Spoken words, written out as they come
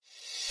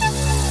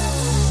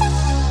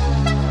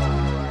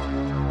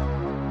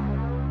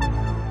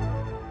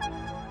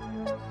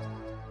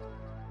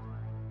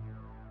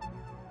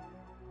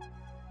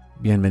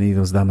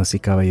Bienvenidos, damas y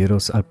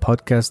caballeros, al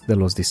podcast de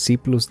los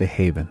discípulos de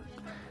Haven.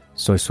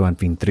 Soy su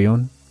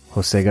anfitrión,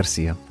 José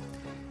García.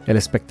 El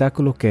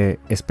espectáculo que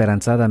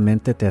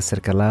esperanzadamente te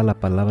acercará a la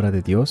palabra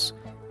de Dios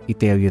y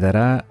te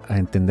ayudará a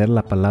entender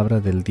la palabra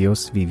del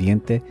Dios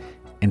viviente,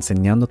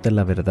 enseñándote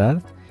la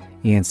verdad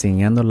y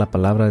enseñando la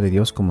palabra de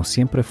Dios como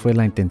siempre fue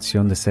la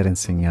intención de ser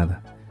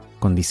enseñada,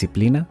 con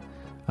disciplina,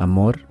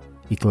 amor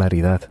y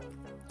claridad.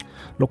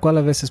 Lo cual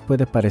a veces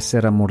puede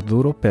parecer amor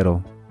duro,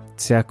 pero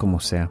sea como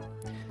sea,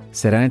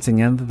 será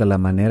enseñada de la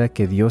manera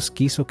que Dios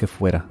quiso que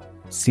fuera,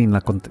 sin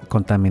la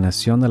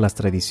contaminación de las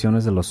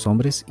tradiciones de los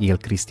hombres y el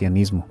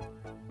cristianismo.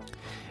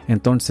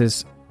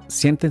 Entonces,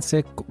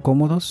 siéntense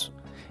cómodos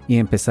y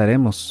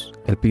empezaremos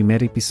el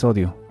primer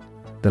episodio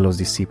de los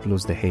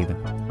discípulos de Haven.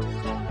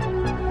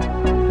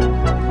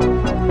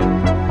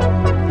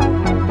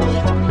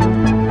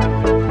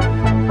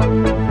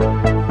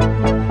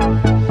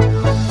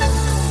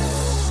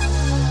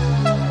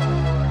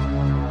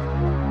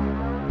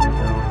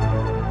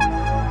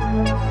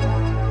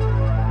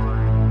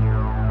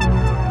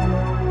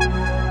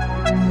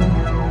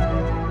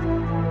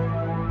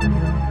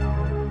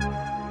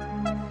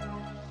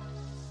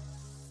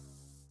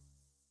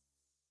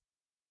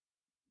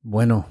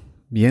 Bueno,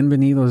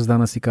 bienvenidos,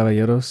 damas y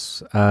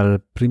caballeros,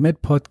 al primer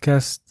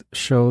podcast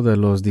show de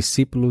los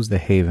discípulos de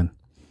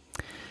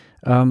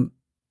Haven.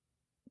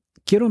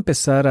 Quiero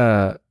empezar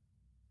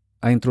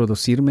a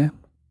introducirme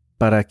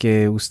para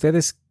que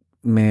ustedes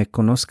me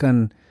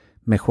conozcan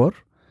mejor.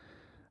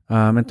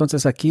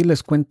 Entonces aquí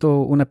les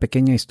cuento una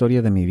pequeña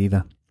historia de mi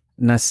vida.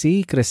 Nací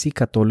y crecí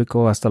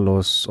católico hasta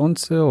los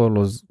 11 o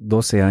los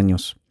 12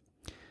 años.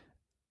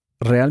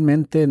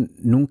 Realmente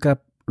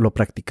nunca lo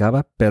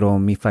practicaba, pero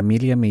mi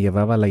familia me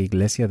llevaba a la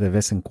iglesia de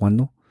vez en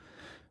cuando.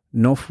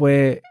 No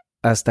fue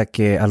hasta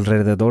que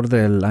alrededor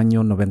del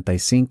año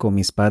 95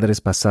 mis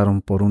padres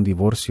pasaron por un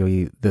divorcio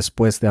y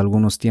después de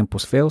algunos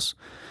tiempos feos,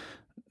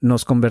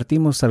 nos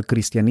convertimos al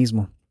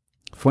cristianismo.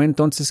 Fue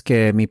entonces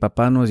que mi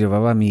papá nos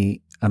llevaba a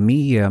mí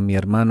y a mi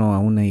hermano a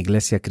una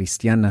iglesia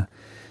cristiana.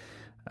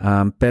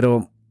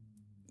 Pero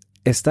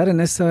estar en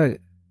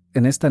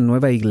esta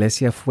nueva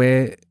iglesia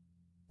fue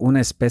una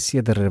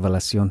especie de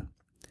revelación.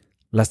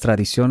 Las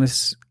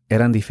tradiciones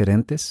eran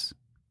diferentes,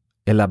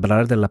 el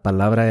hablar de la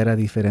palabra era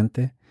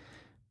diferente,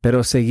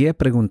 pero seguía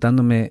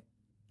preguntándome,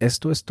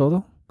 ¿esto es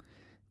todo?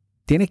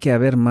 Tiene que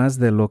haber más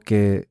de lo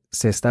que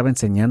se estaba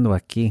enseñando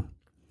aquí.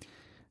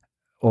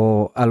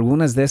 O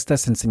algunas de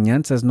estas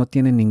enseñanzas no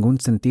tienen ningún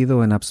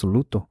sentido en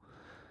absoluto.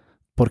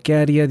 ¿Por qué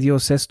haría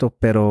Dios esto,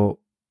 pero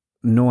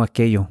no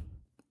aquello?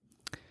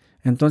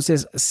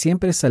 Entonces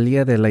siempre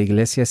salía de la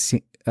iglesia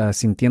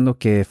sintiendo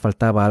que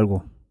faltaba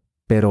algo,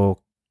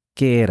 pero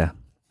 ¿qué era?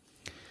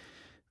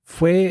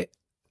 Fue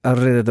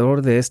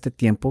alrededor de este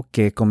tiempo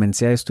que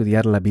comencé a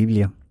estudiar la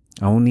Biblia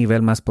a un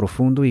nivel más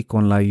profundo y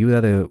con la ayuda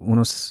de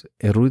unos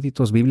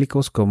eruditos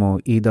bíblicos como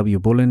E.W.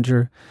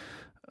 Bullinger,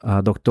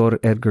 Dr.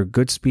 Edgar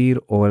Goodspeed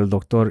o el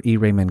Dr. E.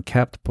 Raymond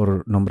Capt,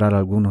 por nombrar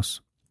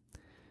algunos.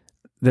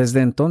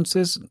 Desde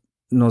entonces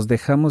nos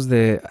dejamos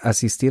de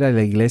asistir a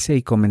la iglesia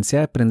y comencé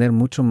a aprender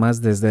mucho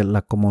más desde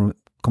la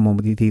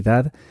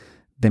comodidad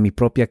de mi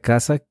propia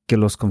casa que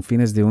los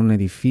confines de un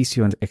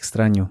edificio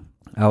extraño.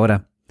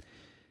 Ahora,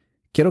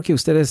 quiero que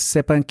ustedes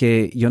sepan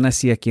que yo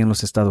nací aquí en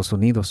los Estados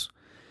Unidos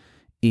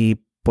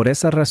y por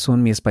esa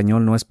razón mi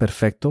español no es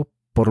perfecto,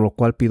 por lo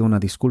cual pido una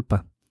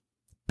disculpa.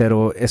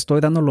 Pero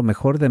estoy dando lo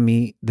mejor de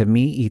mí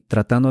y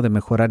tratando de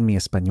mejorar mi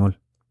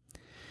español.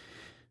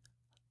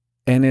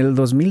 En el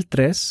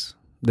 2003,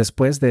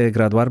 después de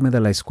graduarme de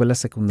la escuela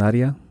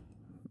secundaria,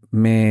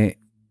 me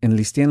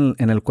enlisté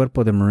en el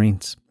cuerpo de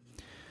Marines.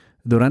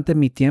 Durante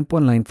mi tiempo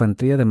en la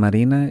infantería de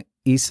Marina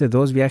hice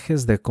 2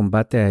 viajes de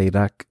combate a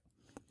Irak.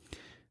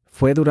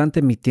 Fue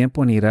durante mi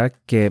tiempo en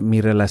Irak que mi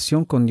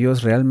relación con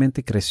Dios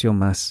realmente creció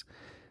más.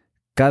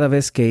 Cada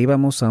vez que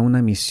íbamos a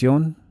una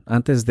misión,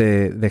 antes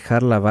de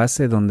dejar la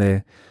base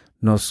donde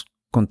nos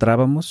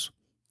encontrábamos,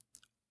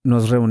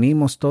 nos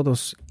reunimos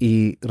todos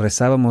y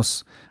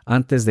rezábamos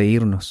antes de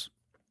irnos.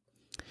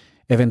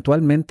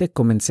 Eventualmente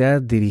comencé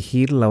a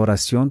dirigir la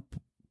oración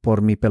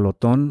por mi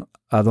pelotón,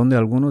 a donde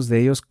algunos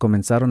de ellos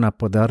comenzaron a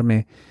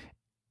apodarme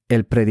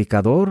el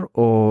predicador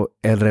o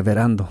el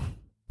reverendo,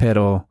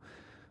 pero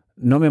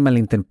no me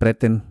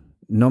malinterpreten,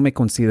 no me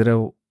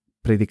considero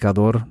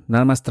predicador,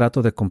 nada más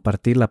trato de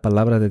compartir la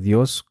palabra de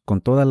Dios con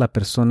toda la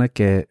persona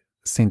que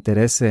se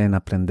interese en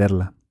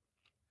aprenderla.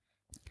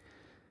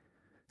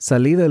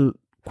 Salí del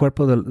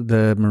cuerpo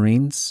de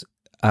Marines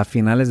a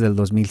finales del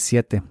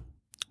 2007.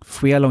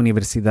 Fui a la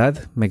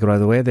universidad, me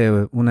gradué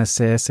de una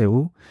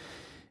CSU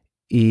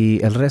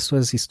y el resto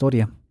es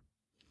historia.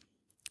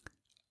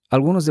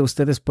 Algunos de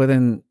ustedes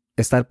pueden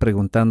estar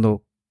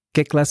preguntando,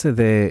 ¿qué clase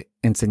de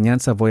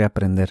enseñanza voy a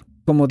aprender?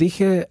 Como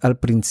dije al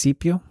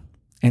principio,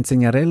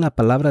 enseñaré la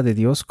palabra de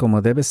Dios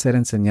como debe ser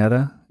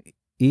enseñada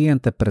y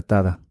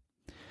interpretada.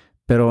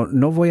 Pero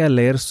no voy a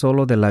leer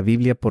solo de la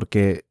Biblia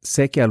porque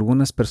sé que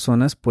algunas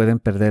personas pueden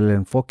perder el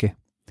enfoque.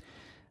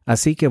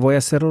 Así que voy a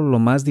hacerlo lo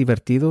más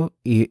divertido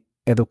y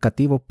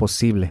educativo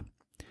posible.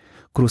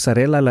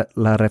 Cruzaré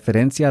la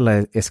referencia a la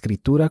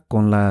Escritura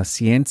con la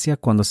ciencia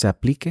cuando se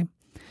aplique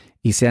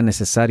y sea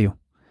necesario,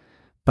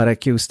 para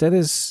que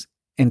ustedes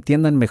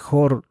entiendan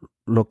mejor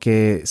lo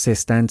que se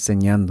está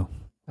enseñando.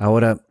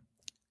 Ahora,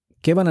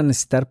 ¿qué van a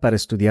necesitar para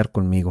estudiar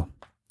conmigo?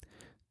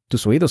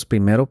 Tus oídos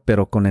primero,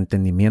 pero con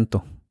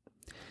entendimiento.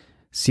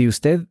 Si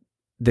usted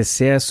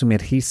desea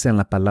sumergirse en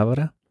la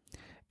palabra,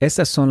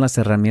 estas son las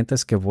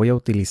herramientas que voy a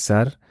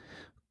utilizar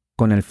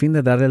con el fin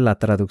de darle la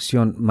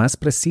traducción más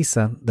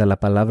precisa de la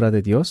palabra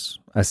de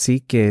Dios, así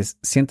que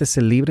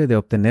siéntese libre de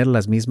obtener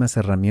las mismas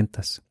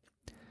herramientas.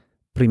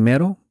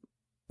 Primero,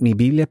 mi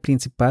Biblia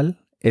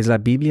principal es la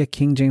Biblia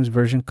King James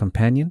Version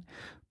Companion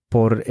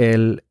por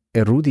el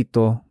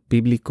erudito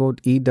bíblico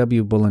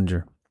E.W.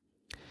 Bullinger.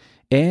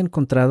 He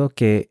encontrado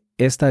que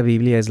esta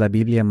Biblia es la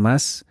Biblia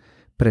más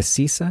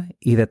precisa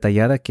y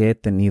detallada que he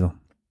tenido.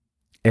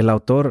 El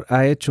autor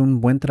ha hecho un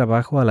buen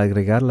trabajo al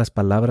agregar las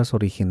palabras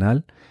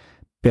original,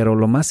 pero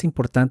lo más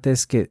importante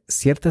es que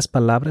ciertas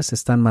palabras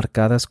están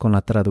marcadas con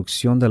la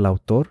traducción del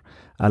autor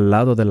al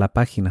lado de la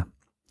página.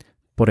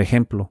 Por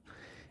ejemplo,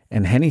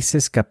 en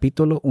Génesis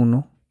capítulo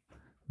 1,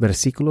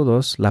 versículo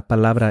 2, la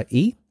palabra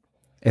y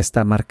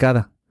está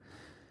marcada.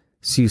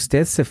 Si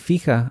usted se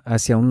fija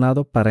hacia un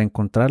lado para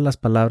encontrar las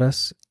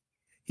palabras,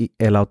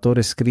 el autor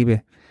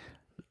escribe: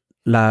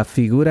 la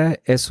figura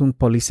es un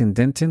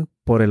polisyndeton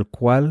por el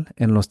cual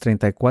en los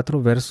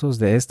 34 versos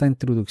de esta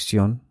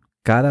introducción,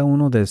 cada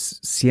uno de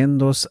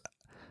 102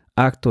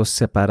 actos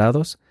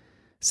separados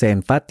se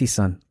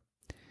enfatizan,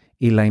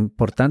 y la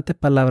importante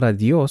palabra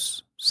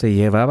Dios se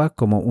llevaba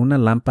como una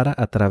lámpara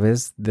a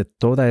través de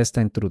toda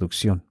esta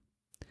introducción.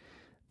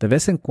 De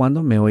vez en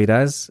cuando me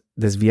oirás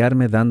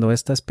desviarme dando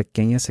estas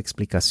pequeñas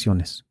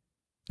explicaciones.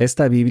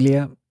 Esta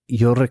Biblia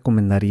yo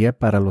recomendaría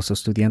para los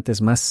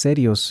estudiantes más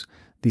serios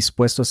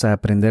dispuestos a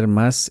aprender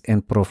más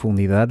en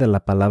profundidad de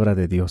la palabra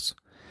de Dios.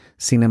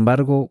 Sin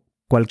embargo,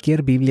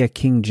 cualquier Biblia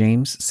King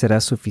James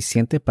será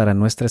suficiente para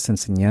nuestras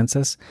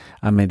enseñanzas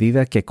a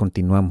medida que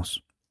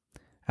continuamos.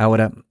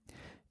 Ahora,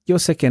 yo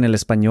sé que en el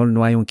español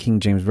no hay un King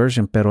James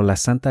Version, pero la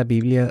Santa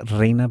Biblia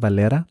Reina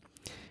Valera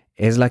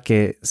es la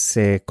que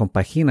se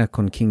compagina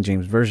con King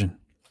James Version.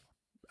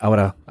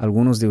 Ahora,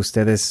 algunos de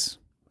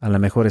ustedes a lo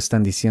mejor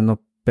están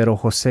diciendo: pero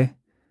José,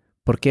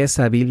 ¿por qué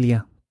esa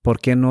Biblia? ¿Por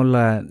qué no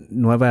la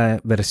nueva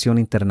versión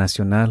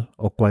internacional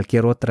o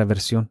cualquier otra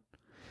versión?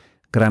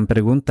 Gran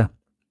pregunta.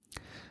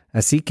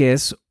 Así que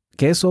es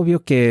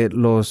obvio que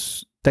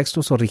los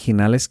textos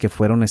originales que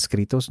fueron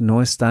escritos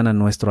no están a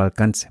nuestro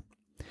alcance,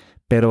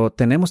 pero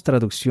tenemos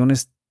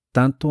traducciones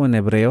tanto en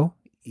hebreo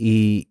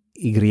y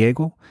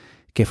griego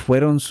que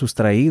fueron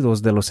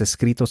sustraídos de los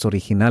escritos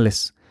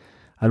originales.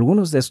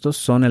 Algunos de estos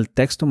son el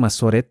texto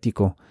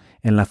masorético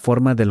en la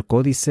forma del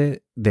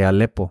Códice de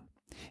Alepo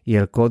y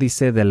el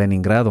Códice de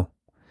Leningrado.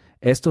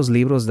 Estos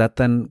libros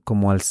datan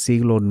como al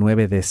siglo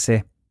IX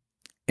DC.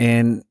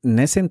 En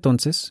ese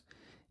entonces,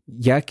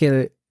 ya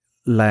que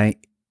la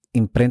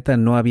imprenta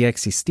no había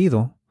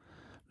existido,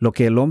 lo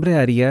que el hombre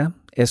haría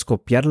es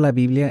copiar la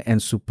Biblia en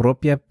su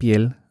propia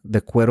piel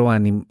de cuero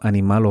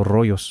animal o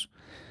rollos.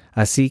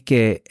 Así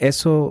que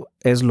eso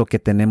es lo que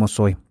tenemos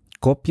hoy: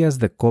 copias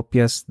de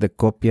copias de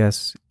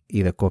copias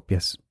y de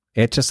copias,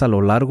 hechas a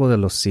lo largo de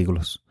los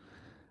siglos.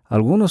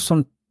 Algunos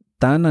son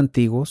tan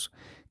antiguos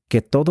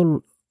que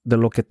todo de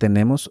lo que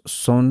tenemos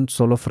son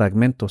solo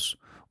fragmentos.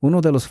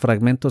 Uno de los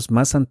fragmentos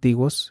más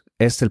antiguos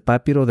es el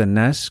papiro de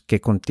Nash,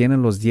 que contiene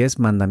los 10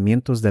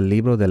 mandamientos del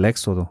libro del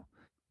Éxodo.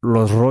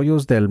 Los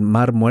rollos del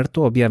Mar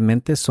Muerto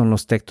obviamente son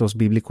los textos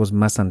bíblicos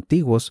más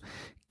antiguos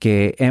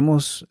que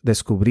hemos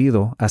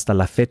descubierto hasta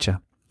la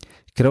fecha.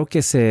 Creo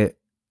que se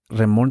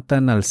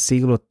remontan al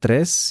siglo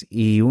III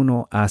y I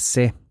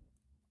AC.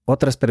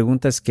 Otras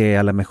preguntas que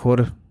a lo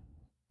mejor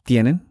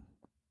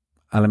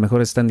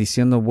están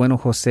diciendo: bueno,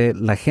 José,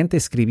 la gente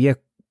escribía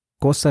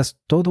cosas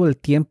todo el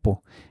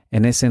tiempo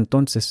en ese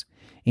entonces,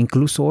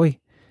 incluso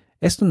hoy.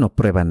 ¿Esto no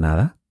prueba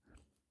nada?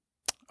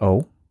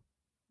 Oh,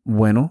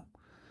 bueno,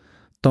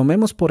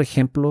 tomemos por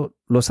ejemplo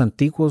los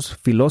antiguos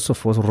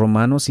filósofos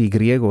romanos y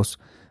griegos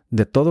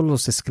de todos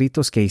los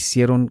escritos que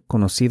hicieron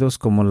conocidos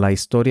como la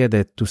historia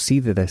de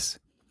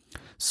Tucídides.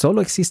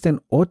 Solo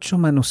existen 8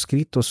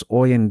 manuscritos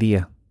hoy en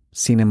día.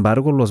 Sin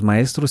embargo, los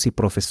maestros y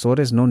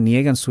profesores no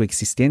niegan su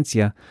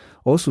existencia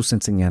o sus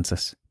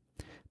enseñanzas.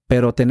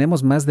 Pero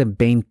tenemos más de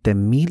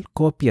 20,000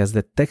 copias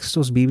de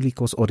textos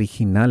bíblicos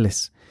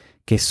originales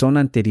que son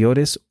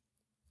anteriores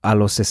a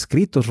los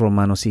escritos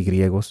romanos y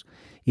griegos,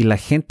 y la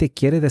gente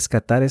quiere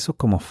descartar eso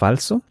como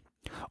falso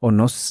o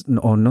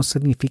no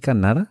significa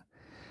nada.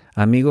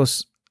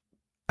 Amigos,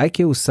 hay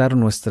que usar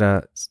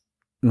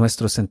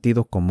nuestro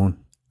sentido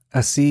común.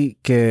 Así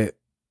que,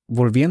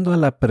 volviendo a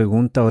la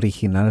pregunta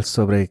original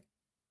sobre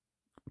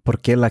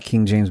por qué la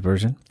King James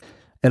Version,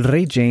 el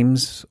rey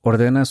James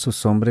ordena a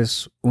sus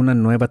hombres una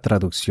nueva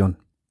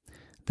traducción.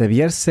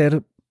 Debía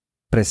ser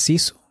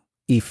preciso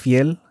y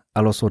fiel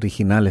a los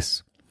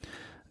originales.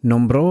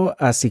 Nombró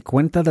a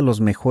 50 de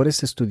los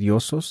mejores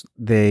estudiosos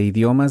de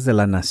idiomas de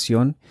la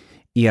nación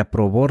y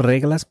aprobó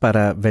reglas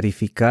para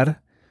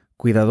verificar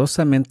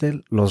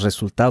cuidadosamente los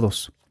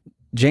resultados.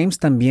 James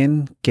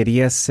también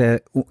quería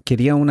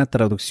una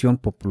traducción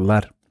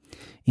popular.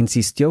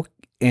 Insistió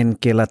en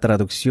que la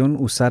traducción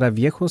usara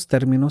viejos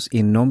términos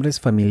y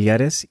nombres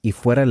familiares y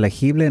fuera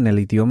legible en el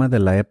idioma de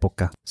la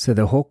época. Se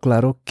dejó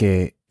claro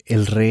que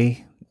el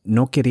rey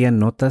no quería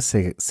notas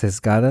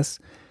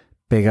sesgadas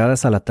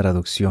pegadas a la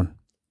traducción,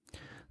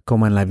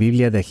 como en la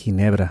Biblia de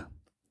Ginebra.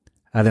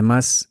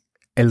 Además,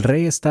 el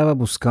rey estaba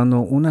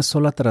buscando una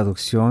sola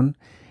traducción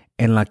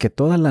en la que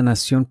toda la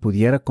nación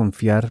pudiera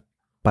confiar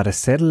para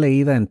ser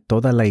leída en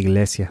toda la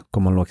iglesia,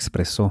 como lo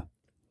expresó.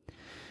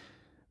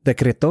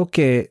 Decretó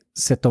que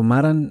se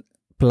tomaran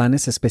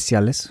planes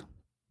especiales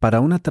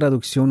para una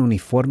traducción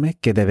uniforme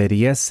que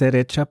debería ser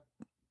hecha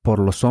por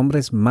los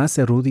hombres más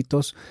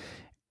eruditos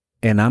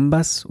en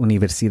ambas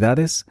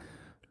universidades,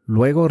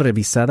 luego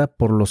revisada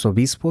por los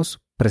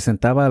obispos,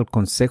 presentaba al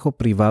Consejo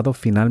Privado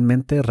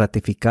finalmente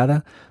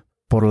ratificada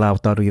por la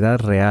autoridad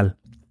real.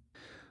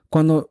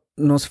 Cuando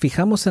nos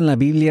fijamos en la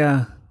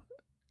Biblia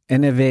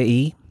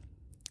NVI,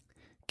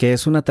 que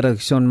es una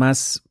traducción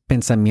más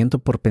pensamiento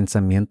por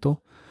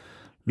pensamiento,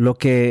 lo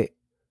que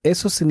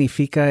eso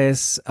significa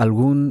es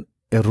algún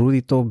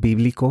erudito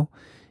bíblico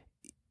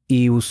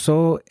y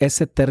usó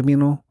ese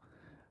término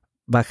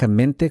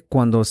bajamente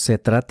cuando se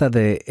trata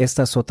de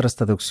estas otras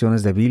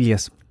traducciones de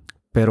Biblias,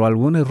 pero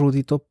algún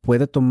erudito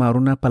puede tomar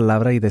una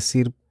palabra y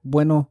decir,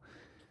 bueno,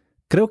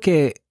 creo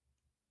que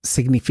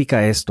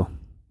significa esto,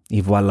 y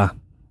voilà.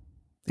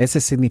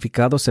 Ese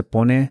significado se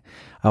pone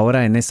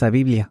ahora en esa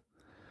Biblia.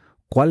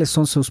 ¿Cuáles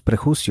son sus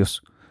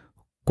prejuicios?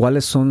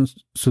 ¿Cuáles son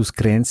sus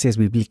creencias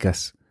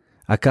bíblicas?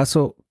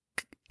 ¿Acaso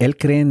él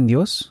cree en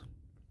Dios?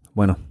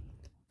 Bueno,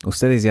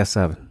 ustedes ya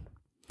saben.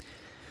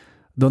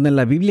 Donde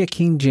la Biblia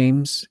King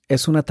James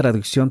es una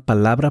traducción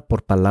palabra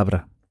por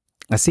palabra.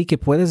 Así que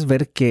puedes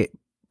ver que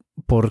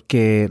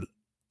porque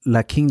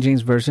la King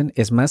James Version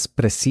es más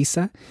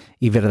precisa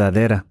y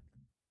verdadera.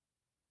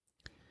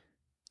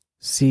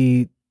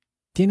 Si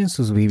tienen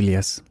sus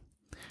Biblias,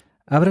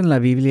 abran la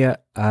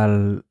Biblia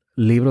al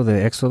libro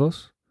de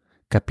Éxodos,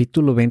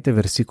 capítulo 20,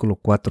 versículo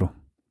 4.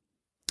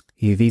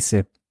 Y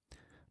dice,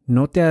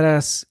 no te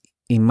harás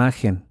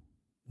imagen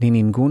ni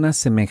ninguna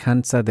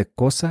semejanza de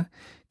cosa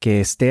que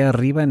esté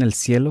arriba en el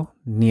cielo,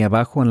 ni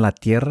abajo en la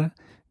tierra,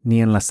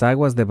 ni en las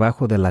aguas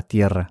debajo de la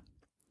tierra.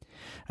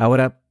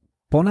 Ahora,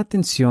 pon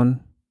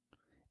atención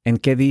en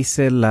qué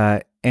dice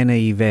la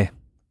NIV,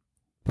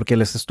 porque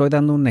les estoy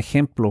dando un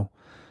ejemplo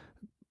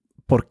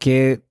por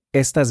qué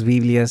estas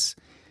Biblias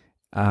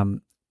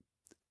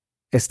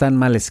están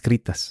mal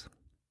escritas.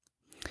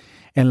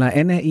 En la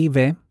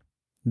NIV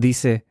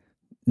dice,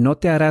 no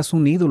te harás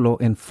un ídolo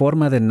en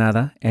forma de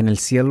nada en el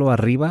cielo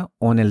arriba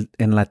o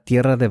en la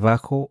tierra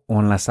debajo o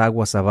en las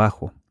aguas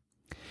abajo.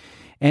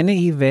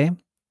 NIV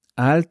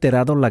ha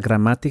alterado la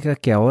gramática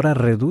que ahora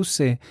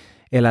reduce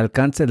el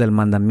alcance del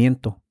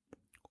mandamiento.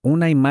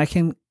 Una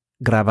imagen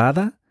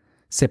grabada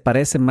se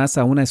parece más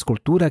a una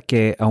escultura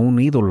que a un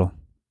ídolo.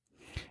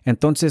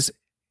 Entonces,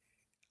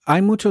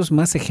 hay muchos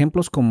más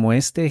ejemplos como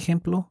este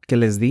ejemplo que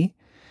les di,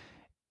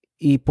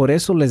 y por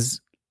eso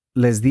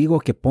les digo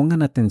que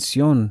pongan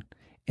atención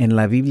en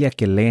la Biblia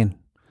que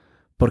leen,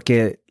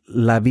 porque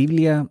la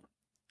Biblia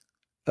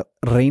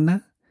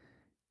Reina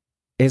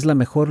es la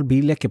mejor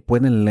Biblia que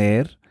pueden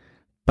leer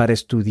para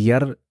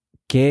estudiar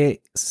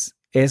qué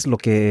es lo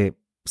que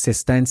se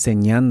está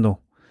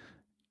enseñando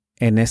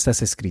en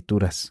estas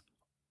escrituras.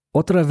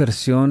 Otra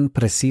versión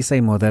precisa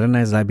y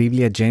moderna es la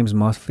Biblia James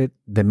Moffatt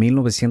de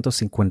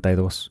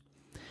 1952.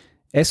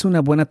 Es una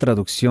buena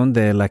traducción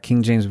de la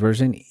King James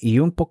Version y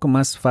un poco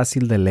más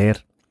fácil de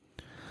leer.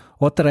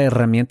 Otra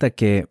herramienta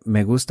que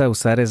me gusta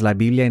usar es la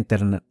Biblia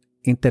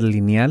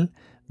interlineal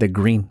de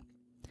Green.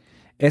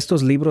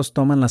 Estos libros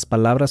toman las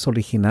palabras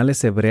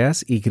originales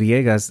hebreas y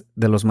griegas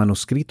de los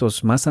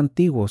manuscritos más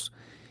antiguos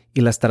y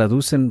las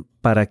traducen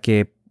para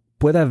que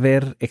pueda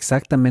ver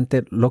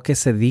exactamente lo que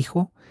se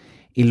dijo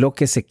y lo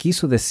que se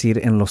quiso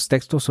decir en los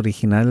textos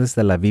originales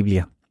de la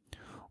Biblia.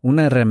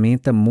 Una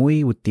herramienta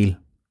muy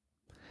útil.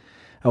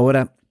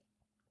 Ahora,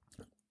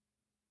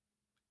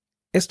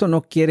 esto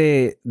no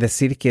quiere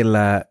decir que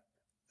la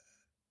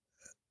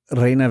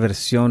Reina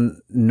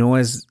Versión no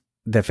es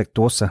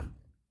defectuosa.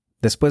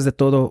 Después de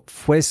todo,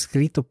 fue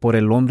escrito por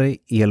el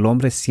hombre y el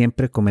hombre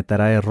siempre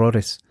cometerá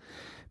errores.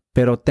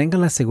 Pero tenga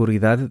la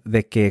seguridad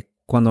de que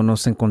cuando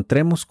nos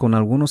encontremos con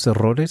algunos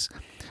errores,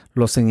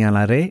 los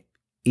señalaré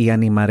y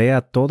animaré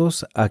a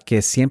todos a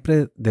que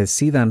siempre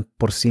decidan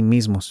por sí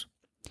mismos.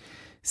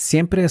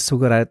 Siempre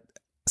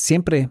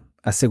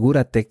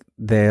asegúrate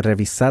de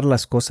revisar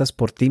las cosas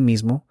por ti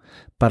mismo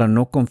para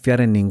no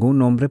confiar en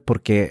ningún hombre,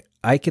 porque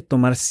hay que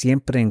tomar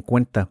siempre en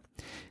cuenta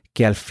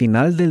que al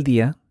final del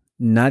día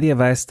nadie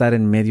va a estar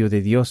en medio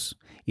de Dios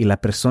y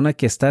la persona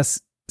que está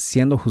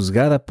siendo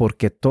juzgada,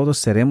 porque todos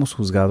seremos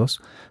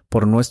juzgados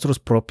por nuestras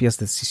propias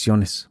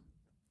decisiones.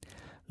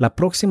 La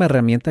próxima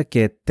herramienta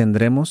que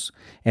tendremos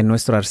en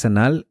nuestro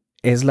arsenal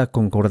es la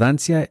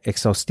concordancia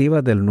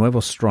exhaustiva del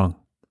nuevo Strong.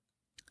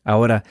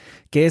 Ahora,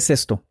 ¿qué es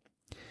esto?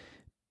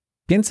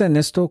 Piensa en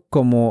esto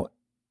como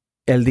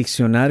el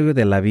diccionario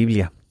de la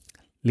Biblia.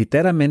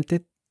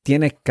 Literalmente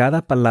tiene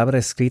cada palabra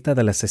escrita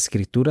de las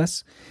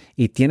Escrituras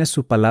y tiene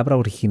su palabra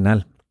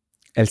original,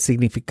 el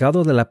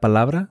significado de la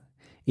palabra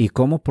y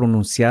cómo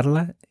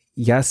pronunciarla,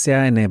 ya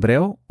sea en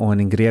hebreo o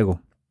en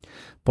griego.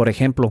 Por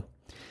ejemplo,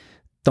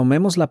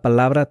 tomemos la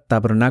palabra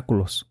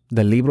tabernáculos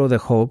del libro de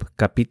Job,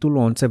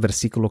 capítulo 11,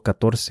 versículo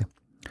 14.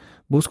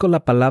 Busco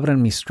la palabra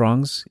en mis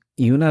Strongs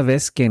y una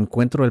vez que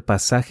encuentro el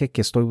pasaje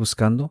que estoy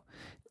buscando,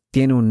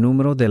 tiene un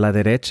número de la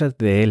derecha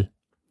de él.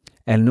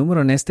 El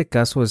número en este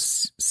caso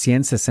es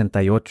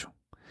 168.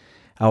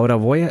 Ahora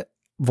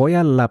voy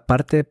a la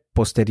parte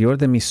posterior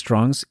de mis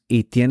Strongs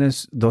y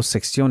tienes dos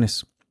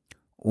secciones,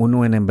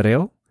 uno en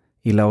hebreo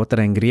y la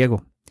otra en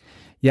griego,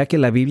 ya que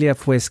la Biblia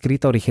fue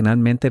escrita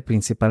originalmente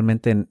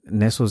principalmente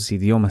en esos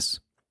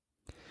idiomas.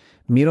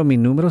 Miro mi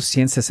número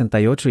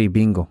 168 y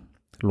bingo,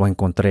 lo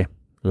encontré.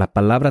 La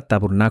palabra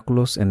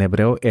tabernáculos en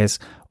hebreo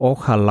es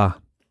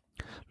ojalá,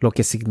 lo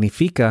que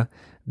significa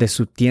de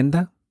su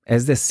tienda,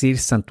 es decir,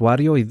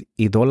 santuario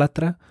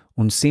idólatra,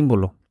 un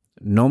símbolo,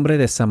 nombre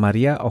de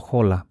Samaria o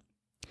Jola.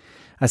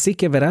 Así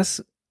que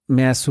verás,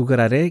 me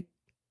aseguraré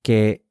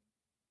que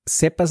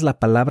sepas la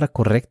palabra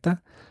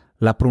correcta,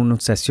 la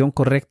pronunciación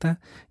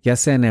correcta, ya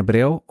sea en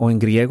hebreo o en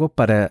griego,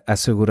 para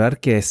asegurar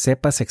que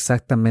sepas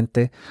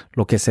exactamente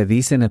lo que se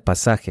dice en el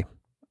pasaje.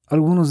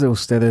 Algunos de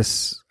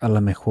ustedes a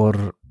lo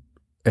mejor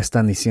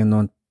están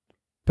diciendo,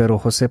 pero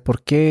José,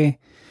 ¿por qué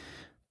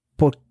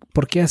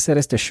hacer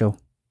este show?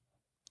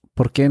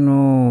 ¿Por qué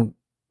no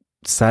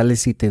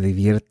sales y te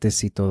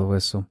diviertes y todo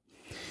eso?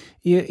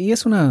 Y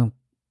es una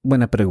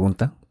buena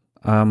pregunta.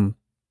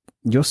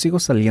 Yo sigo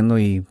saliendo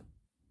y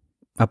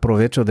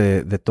aprovecho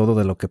de todo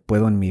de lo que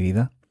puedo en mi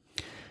vida.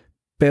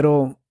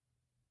 Pero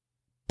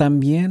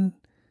también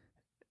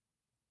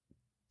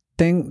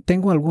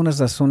tengo algunas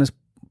razones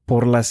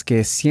por las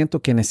que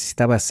siento que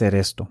necesitaba hacer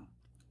esto.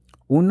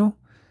 Uno,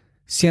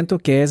 siento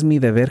que es mi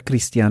deber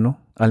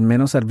cristiano al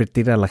menos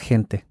advertir a la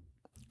gente.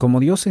 Como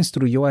Dios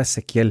instruyó a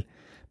Ezequiel,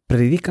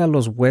 predica a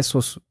los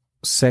huesos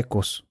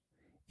secos.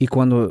 Y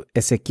cuando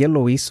Ezequiel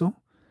lo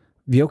hizo,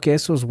 vio que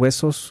esos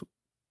huesos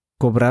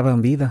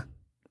cobraban vida.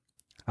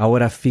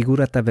 Ahora,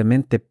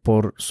 figurativamente,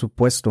 por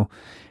supuesto,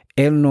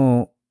 él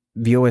no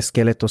vio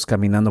esqueletos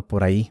caminando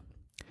por ahí.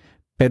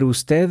 Pero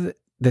usted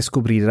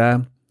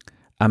descubrirá,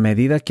 a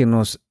medida que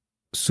nos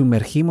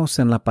sumergimos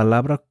en la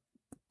palabra,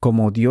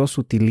 como Dios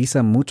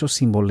utiliza mucho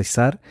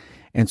simbolizar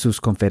en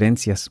sus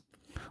conferencias.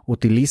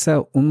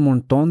 Utiliza un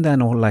montón de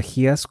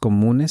analogías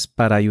comunes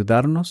para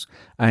ayudarnos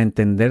a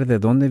entender de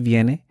dónde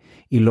viene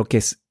y lo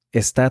que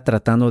está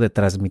tratando de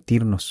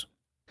transmitirnos.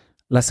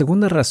 La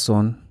segunda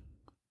razón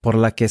por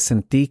la que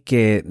sentí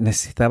que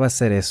necesitaba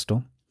hacer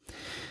esto,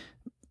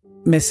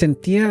 me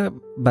sentía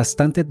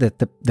bastante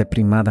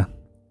deprimida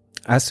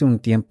hace un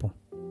tiempo.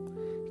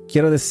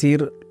 Quiero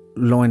decir,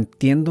 lo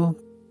entiendo,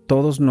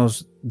 todos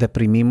nos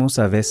deprimimos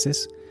a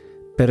veces,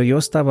 pero yo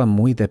estaba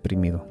muy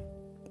deprimido.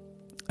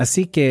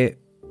 Así que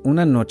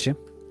una noche,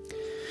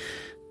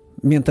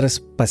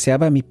 mientras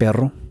paseaba a mi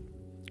perro,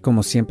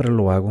 como siempre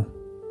lo hago,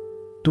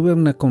 tuve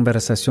una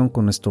conversación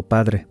con nuestro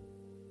padre.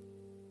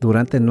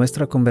 Durante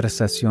nuestra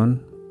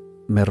conversación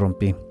me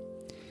rompí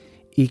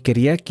y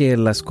quería que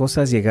las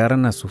cosas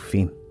llegaran a su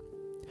fin.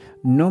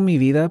 No mi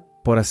vida,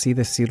 por así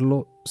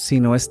decirlo,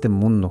 sino este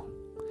mundo,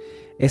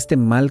 este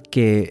mal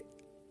que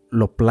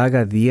lo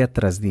plaga día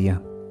tras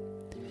día.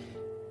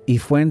 Y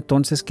fue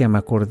entonces que me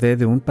acordé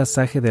de un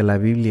pasaje de la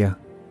Biblia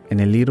en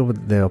el libro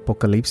de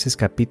Apocalipsis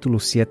capítulo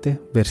 7,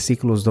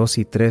 versículos 2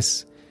 y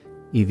 3,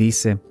 y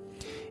dice: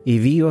 «Y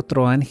vi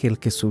otro ángel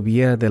que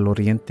subía del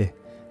oriente,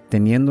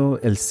 teniendo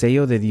el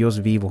sello de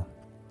Dios vivo,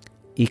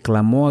 y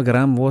clamó a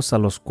gran voz a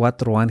los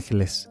 4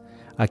 ángeles,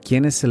 a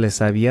quienes se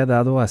les había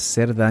dado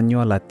hacer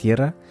daño a la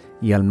tierra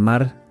y al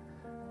mar,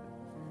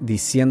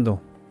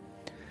 diciendo: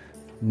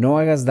 No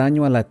hagas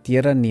daño a la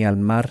tierra ni al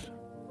mar,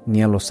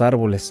 ni a los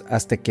árboles,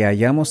 hasta que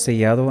hayamos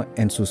sellado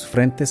en sus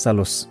frentes a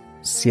los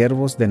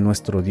siervos de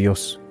nuestro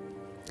Dios».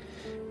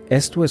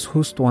 Esto es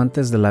justo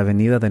antes de la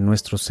venida de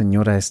nuestro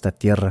Señor a esta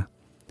tierra.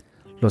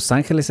 Los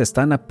ángeles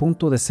están a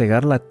punto de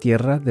cegar la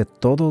tierra de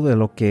todo de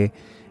lo que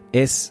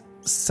es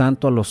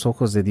santo a los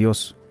ojos de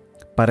Dios,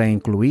 para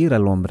incluir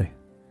al hombre.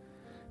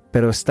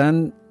 Pero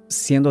están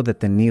siendo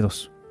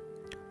detenidos.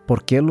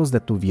 ¿Por qué los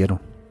detuvieron?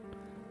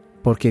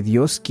 Porque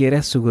Dios quiere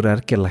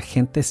asegurar que la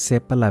gente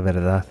sepa la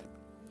verdad.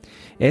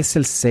 Ese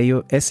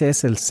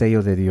es el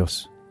sello de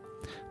Dios.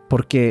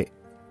 Porque,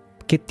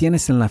 ¿qué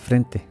tienes en la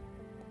frente?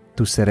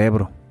 Tu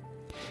cerebro.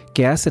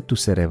 ¿Qué hace tu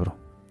cerebro?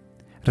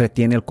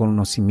 Retiene el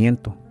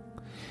conocimiento.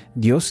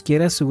 Dios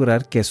quiere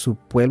asegurar que su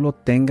pueblo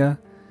tenga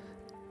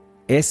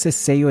ese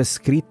sello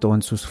escrito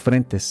en sus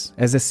frentes,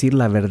 es decir,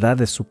 la verdad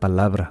de su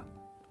palabra.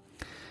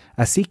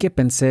 Así que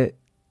pensé,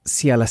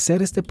 si al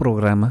hacer este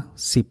programa,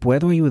 si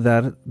puedo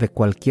ayudar de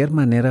cualquier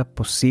manera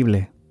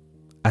posible,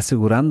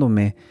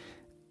 asegurándome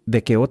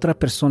de que otra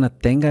persona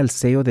tenga el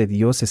sello de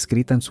Dios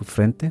escrita en su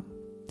frente,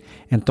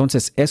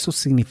 entonces eso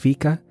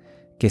significa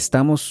que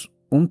estamos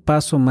un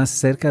paso más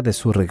cerca de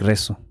su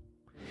regreso.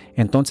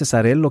 entonces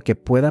haré lo que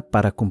pueda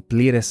para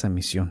cumplir esa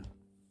misión.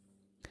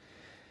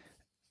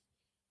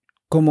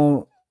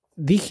 Como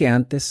dije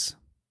antes,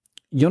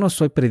 yo no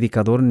soy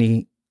predicador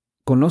ni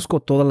conozco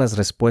todas las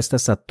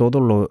respuestas a todo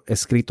lo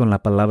escrito en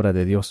la palabra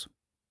de Dios.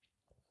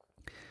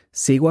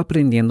 Sigo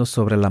aprendiendo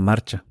sobre la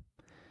marcha,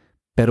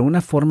 pero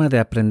una forma de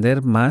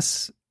aprender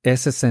más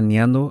es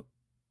enseñando,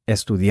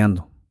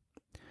 estudiando.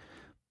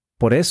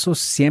 Por eso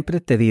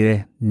siempre te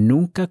diré,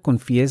 nunca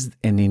confíes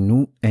en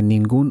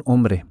ningún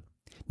hombre,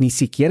 ni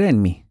siquiera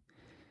en mí.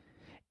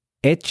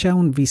 Echa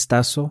un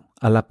vistazo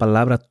a la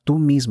palabra tú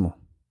mismo,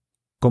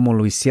 como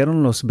lo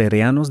hicieron los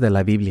bereanos de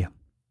la Biblia.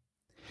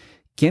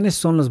 ¿Quiénes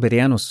son los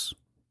bereanos?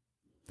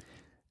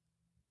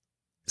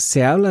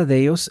 Se habla de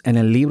ellos en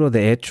el libro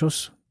de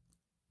Hechos,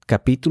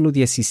 capítulo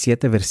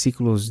 17,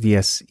 versículos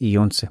 10 y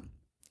 11,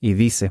 y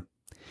dice,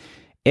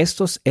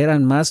 estos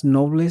eran más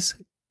nobles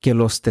que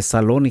los de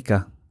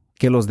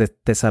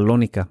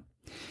Tesalónica,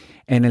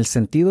 en el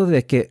sentido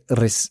de que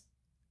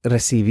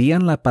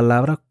recibían la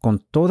palabra con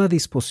toda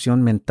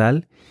disposición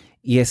mental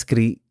y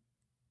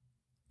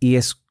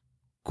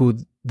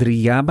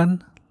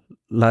escudriñaban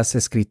las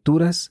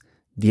escrituras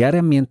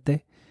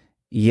diariamente,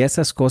 y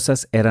esas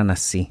cosas eran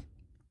así.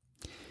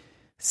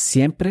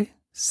 Siempre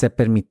se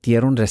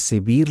permitieron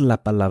recibir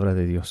la palabra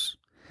de Dios.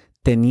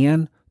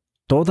 Tenían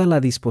toda la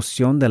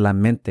disposición de la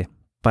mente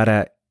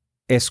para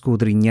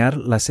escudriñar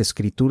las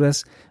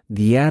escrituras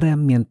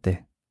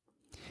diariamente.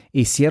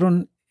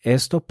 Hicieron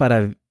esto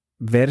para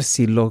ver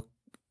si lo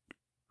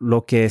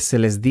que se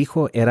les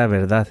dijo era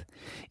verdad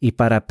y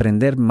para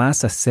aprender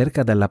más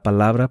acerca de la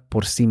palabra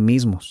por sí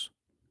mismos.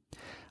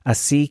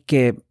 Así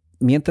que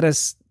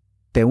mientras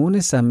te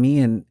unes a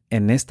mí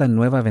en esta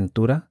nueva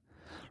aventura,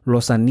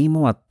 los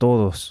animo a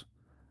todos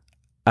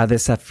a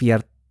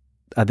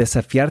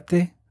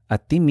desafiarte a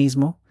ti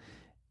mismo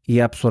y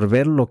a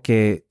absorber lo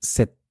que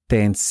se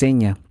te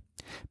enseña,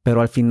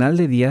 pero al final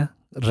del día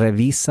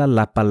revisa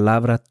la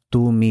palabra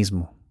tú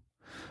mismo.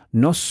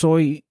 No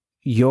soy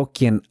yo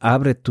quien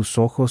abre tus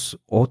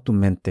ojos o tu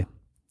mente,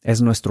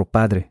 es nuestro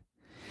Padre.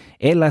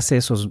 Él hace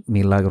esos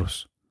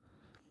milagros.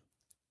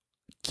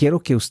 Quiero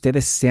que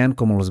ustedes sean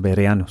como los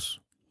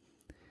bereanos.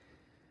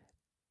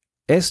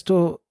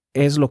 Esto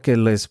es lo que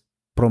les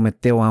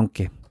prometió,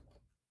 aunque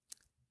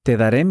te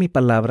daré mi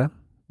palabra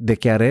de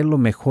que haré lo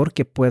mejor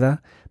que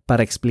pueda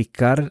para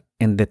explicar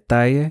en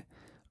detalle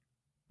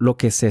lo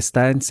que se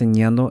está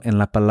enseñando en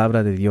la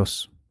palabra de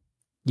Dios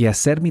y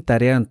hacer mi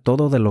tarea en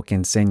todo de lo que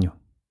enseño.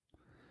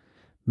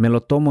 Me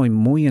lo tomo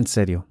muy en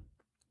serio.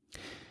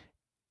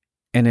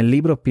 En el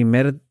libro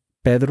 1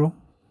 Pedro,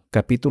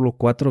 capítulo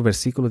 4,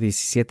 versículo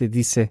 17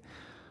 dice,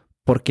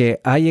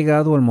 porque ha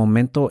llegado el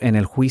momento en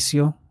el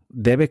juicio,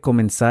 debe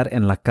comenzar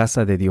en la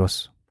casa de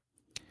Dios.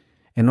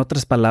 En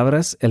otras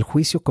palabras, el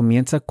juicio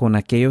comienza con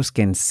aquellos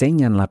que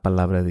enseñan la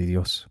palabra de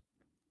Dios.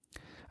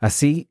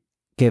 Así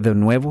que de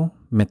nuevo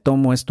me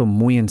tomo esto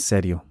muy en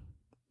serio.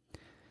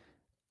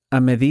 A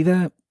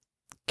medida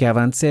que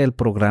avance el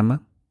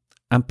programa,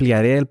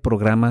 ampliaré el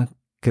programa,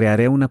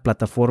 crearé una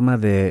plataforma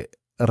de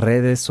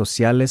redes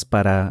sociales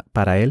para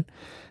él.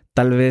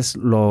 Tal vez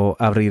lo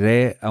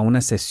abriré a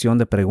una sesión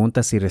de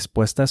preguntas y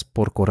respuestas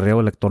por correo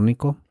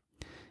electrónico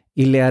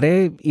y le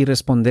haré y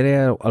responderé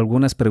a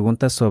algunas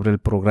preguntas sobre el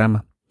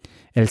programa.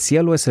 El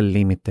cielo es el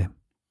límite.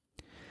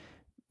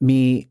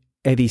 Mi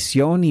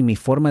edición y mi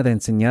forma de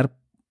enseñar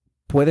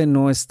puede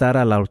no estar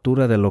a la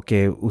altura de lo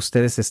que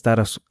ustedes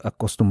están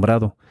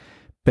acostumbrados,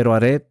 pero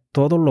haré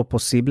todo lo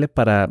posible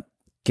para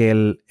que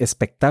el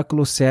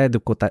espectáculo sea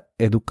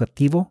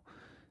educativo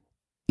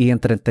y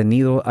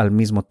entretenido al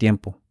mismo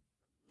tiempo.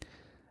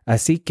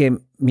 Así que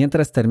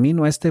mientras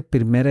termino este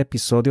primer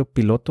episodio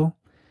piloto,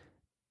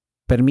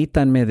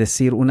 permítanme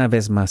decir una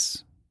vez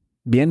más,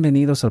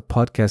 bienvenidos al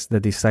podcast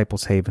de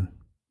Disciples Haven,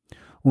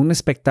 un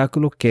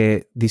espectáculo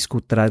que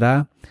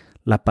discutirá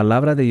la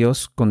palabra de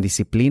Dios con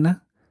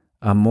disciplina,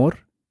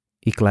 amor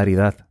y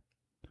claridad.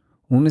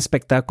 Un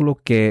espectáculo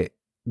que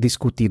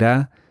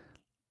discutirá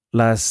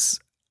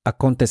los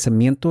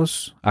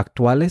acontecimientos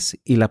actuales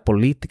y la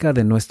política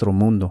de nuestro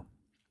mundo.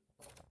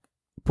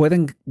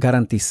 Pueden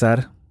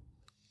garantizar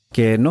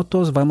que no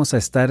todos vamos a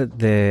estar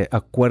de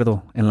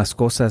acuerdo en las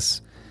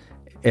cosas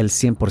el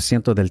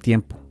 100% del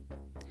tiempo.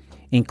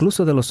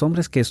 Incluso de los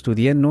hombres que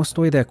estudié no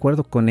estoy de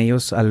acuerdo con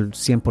ellos al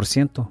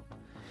 100%.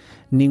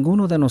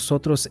 Ninguno de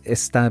nosotros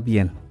está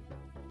bien,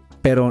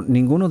 pero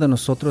ninguno de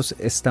nosotros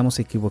estamos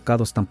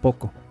equivocados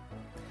tampoco.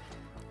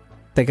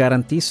 Te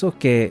garantizo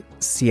que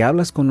si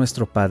hablas con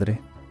nuestro Padre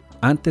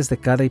antes de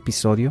cada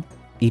episodio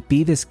y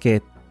pides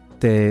que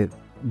te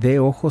dé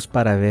ojos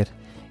para ver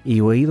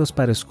y oídos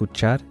para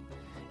escuchar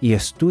y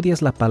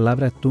estudias la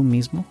palabra tú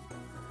mismo,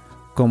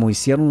 como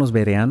hicieron los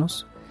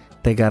bereanos,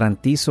 te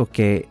garantizo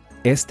que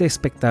este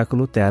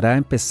espectáculo te hará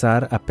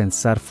empezar a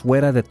pensar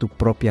fuera de tu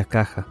propia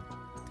caja.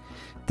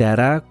 Te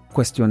hará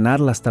cuestionar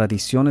las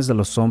tradiciones de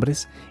los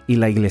hombres y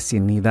la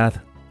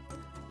iglesianidad.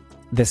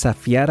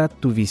 Desafiará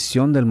tu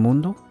visión del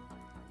mundo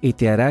y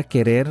te hará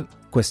querer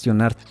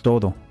cuestionar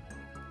todo.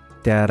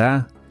 Te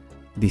hará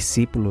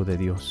discípulo de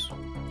Dios.